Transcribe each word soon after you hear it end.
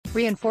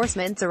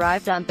Reinforcements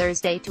arrived on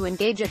Thursday to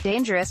engage a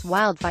dangerous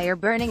wildfire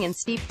burning in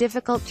steep,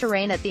 difficult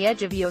terrain at the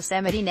edge of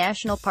Yosemite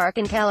National Park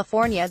in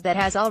California that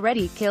has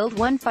already killed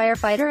one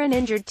firefighter and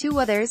injured two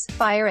others,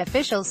 fire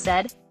officials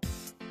said.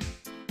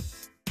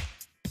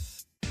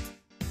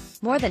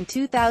 More than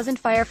 2,000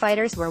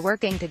 firefighters were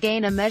working to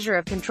gain a measure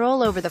of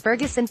control over the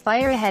Ferguson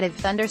fire ahead of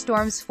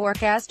thunderstorms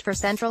forecast for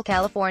Central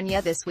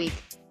California this week.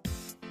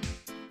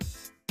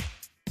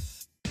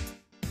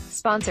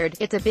 Sponsored,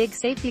 "It's a big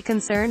safety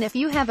concern if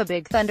you have a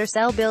big thunder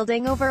cell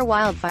building over a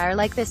wildfire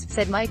like this,"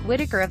 said Mike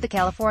Whitaker of the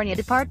California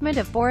Department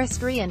of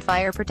Forestry and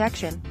Fire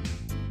Protection.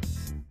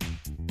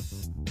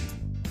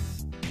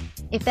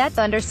 If that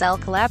thunder cell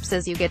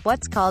collapses, you get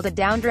what's called a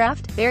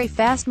downdraft, very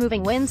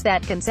fast-moving winds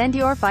that can send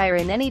your fire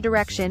in any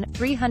direction,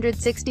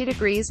 360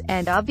 degrees,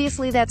 and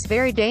obviously that's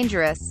very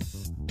dangerous.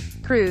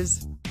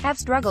 Crews have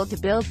struggled to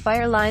build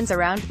fire lines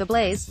around the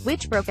blaze,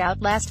 which broke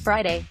out last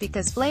Friday,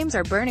 because flames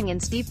are burning in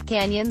steep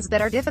canyons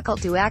that are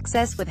difficult to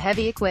access with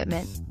heavy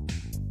equipment.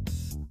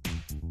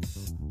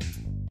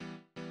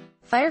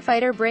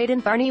 Firefighter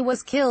Braden Varney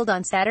was killed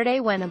on Saturday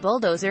when a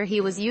bulldozer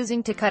he was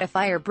using to cut a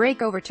fire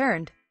break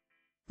overturned.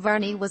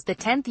 Varney was the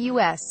 10th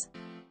U.S.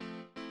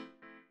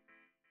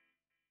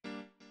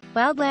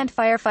 wildland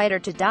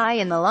firefighter to die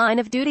in the line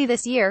of duty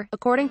this year,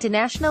 according to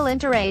National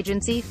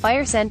Interagency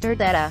Fire Center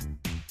data.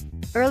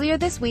 Earlier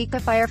this week, a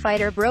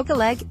firefighter broke a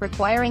leg,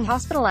 requiring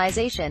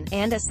hospitalization,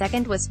 and a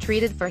second was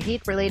treated for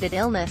heat-related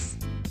illness.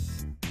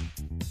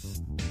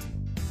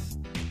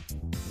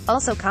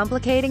 Also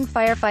complicating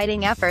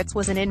firefighting efforts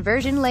was an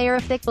inversion layer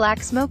of thick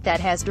black smoke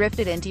that has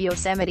drifted into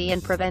Yosemite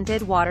and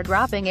prevented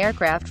water-dropping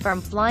aircraft from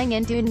flying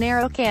into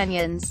narrow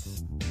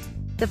canyons.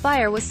 The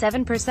fire was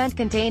 7%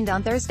 contained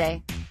on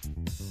Thursday.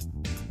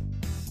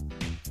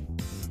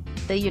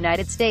 The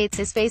United States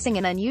is facing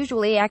an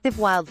unusually active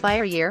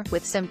wildfire year,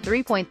 with some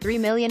 3.3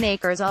 million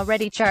acres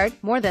already charred,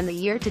 more than the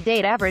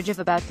year-to-date average of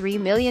about 3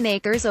 million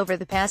acres over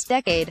the past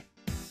decade.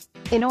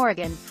 In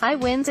Oregon, high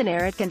winds and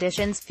arid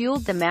conditions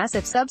fueled the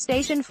massive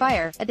substation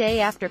fire, a day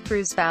after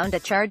crews found a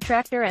charred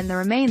tractor and the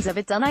remains of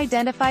its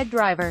unidentified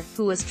driver,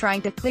 who was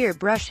trying to clear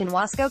brush in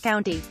Wasco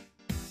County.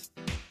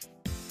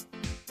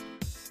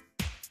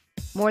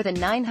 More than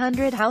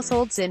 900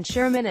 households in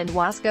Sherman and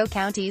Wasco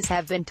counties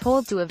have been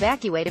told to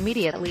evacuate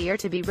immediately or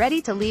to be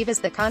ready to leave as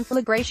the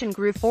conflagration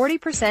grew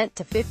 40%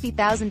 to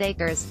 50,000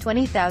 acres,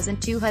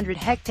 20,200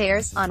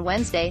 hectares, on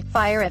Wednesday,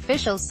 fire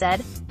officials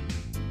said.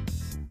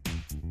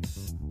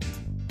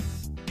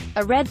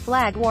 A red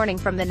flag warning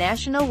from the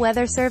National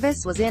Weather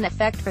Service was in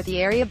effect for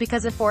the area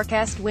because of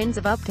forecast winds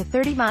of up to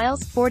 30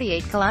 miles,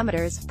 48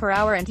 kilometers per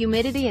hour and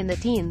humidity in the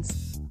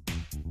teens.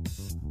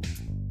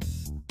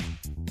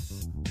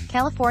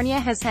 California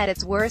has had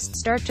its worst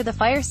start to the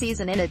fire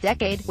season in a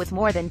decade, with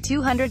more than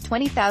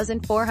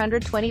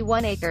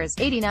 220,421 acres,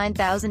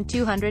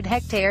 89,200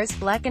 hectares,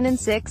 blackened and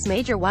 6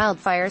 major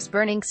wildfires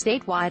burning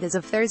statewide as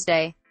of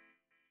Thursday.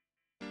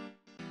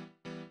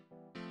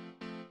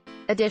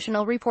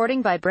 Additional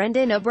reporting by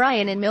Brendan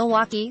O'Brien in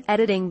Milwaukee,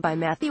 editing by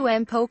Matthew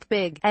M. Pope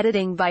Big,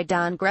 editing by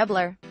Don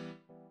Grebler.